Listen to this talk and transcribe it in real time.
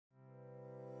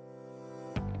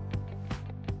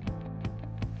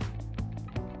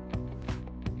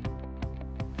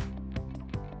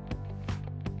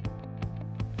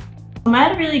I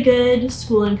had a really good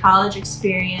school and college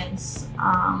experience.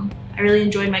 I really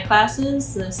enjoyed my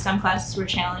classes. The STEM classes were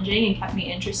challenging and kept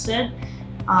me interested.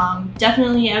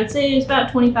 Definitely, I would say it was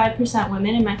about 25%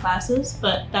 women in my classes,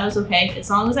 but that was okay. As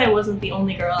long as I wasn't the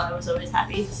only girl, I was always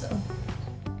happy. So.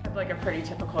 I had like a pretty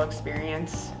typical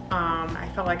experience. I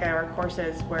felt like there were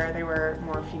courses where they were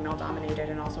more female dominated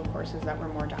and also courses that were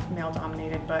more male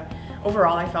dominated, but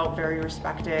overall I felt very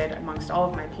respected amongst all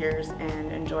of my peers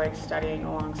and enjoyed studying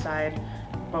alongside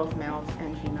both males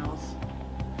and females.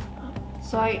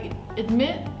 So I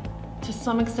admit to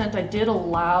some extent I did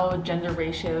allow gender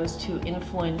ratios to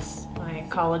influence my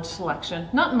college selection.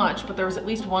 Not much, but there was at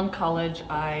least one college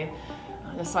I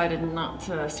decided not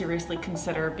to seriously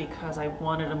consider because I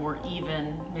wanted a more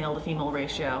even male to female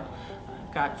ratio.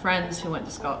 I've got friends who went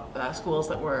to schools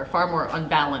that were far more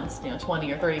unbalanced,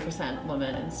 20 or 30%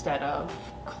 women instead of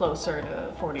closer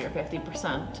to 40 or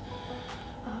 50%.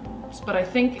 But I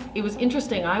think it was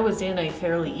interesting. I was in a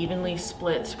fairly evenly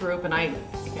split group, and I,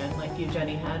 again, like you,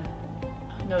 Jenny, had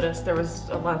noticed there was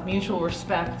a lot of mutual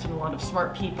respect and a lot of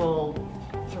smart people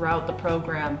throughout the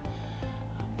program.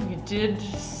 You did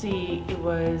see it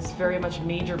was very much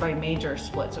major by major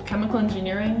split. So chemical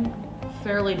engineering,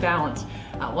 fairly balanced.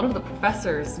 One of the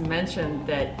professors mentioned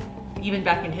that even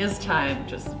back in his time,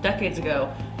 just decades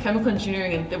ago, chemical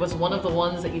engineering, it was one of the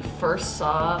ones that you first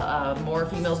saw more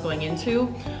females going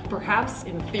into. Perhaps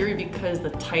in theory because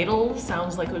the title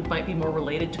sounds like it might be more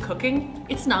related to cooking.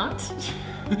 It's not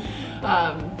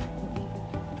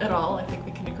at all, I think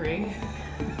we can agree.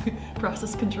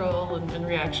 Process control and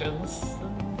reactions.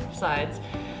 Sides.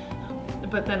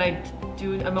 But then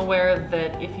I'm aware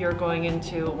that if you're going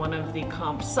into one of the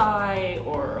comp sci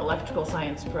or electrical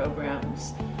science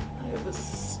programs, it was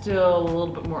still a little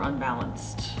bit more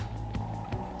unbalanced.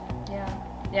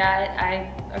 Yeah,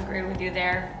 I agree with you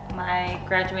there. My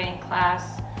graduating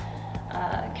class,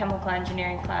 chemical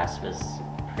engineering class, was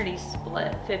pretty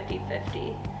split,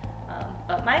 50-50.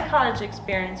 But my college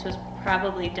experience was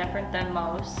probably different than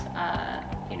most.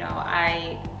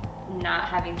 I, not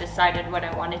having decided what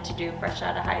I wanted to do fresh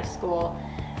out of high school,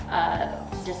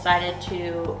 decided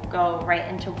to go right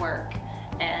into work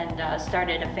and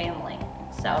started a family.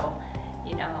 So,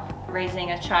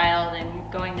 raising a child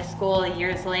and going to school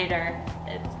years later,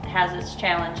 it has its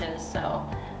challenges. So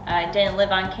I didn't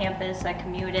live on campus, I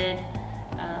commuted.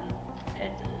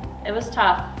 It was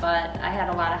tough, but I had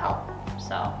a lot of help.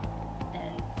 So,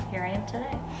 and here I am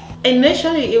today.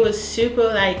 Initially, it was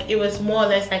super, it was more or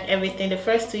less like everything. The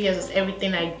first 2 years was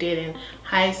everything I did in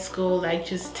high school,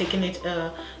 just taking it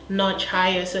a notch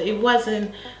higher. So it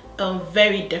wasn't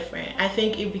very different. I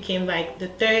think it became the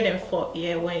third and fourth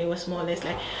year when it was more or less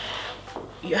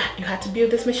you had to build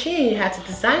this machine, you had to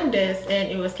design this, and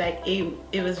it was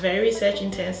it was very research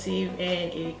intensive,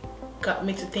 and it got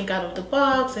me to think out of the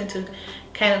box and to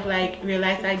kind of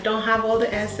realize I don't have all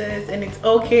the answers and it's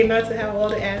okay not to have all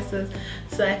the answers.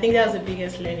 So I think that was the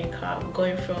biggest learning curve,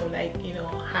 going from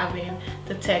having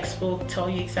the textbook tell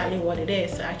you exactly what it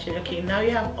is to actually, okay, now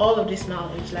you have all of this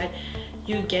knowledge,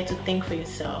 you get to think for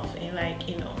yourself and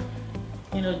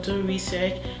do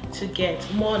research to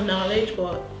get more knowledge,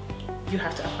 but you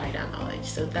have to apply that knowledge.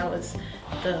 So that was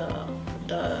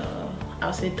I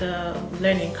would say the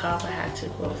learning curve I had to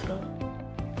go through.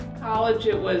 College,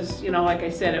 it was, like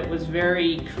I said, it was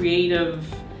very creative,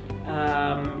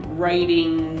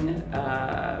 writing,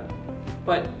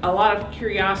 but a lot of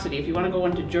curiosity. If you want to go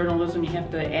into journalism, you have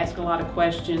to ask a lot of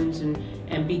questions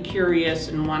and be curious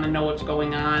and want to know what's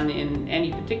going on in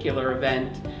any particular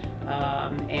event.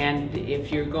 And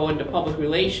if you're going to public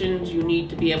relations, you need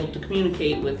to be able to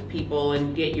communicate with people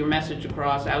and get your message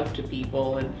across out to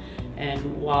people.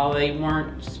 And while they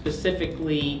weren't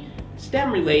specifically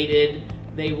STEM related,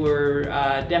 they were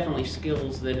definitely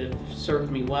skills that have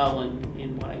served me well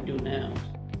in what I do now.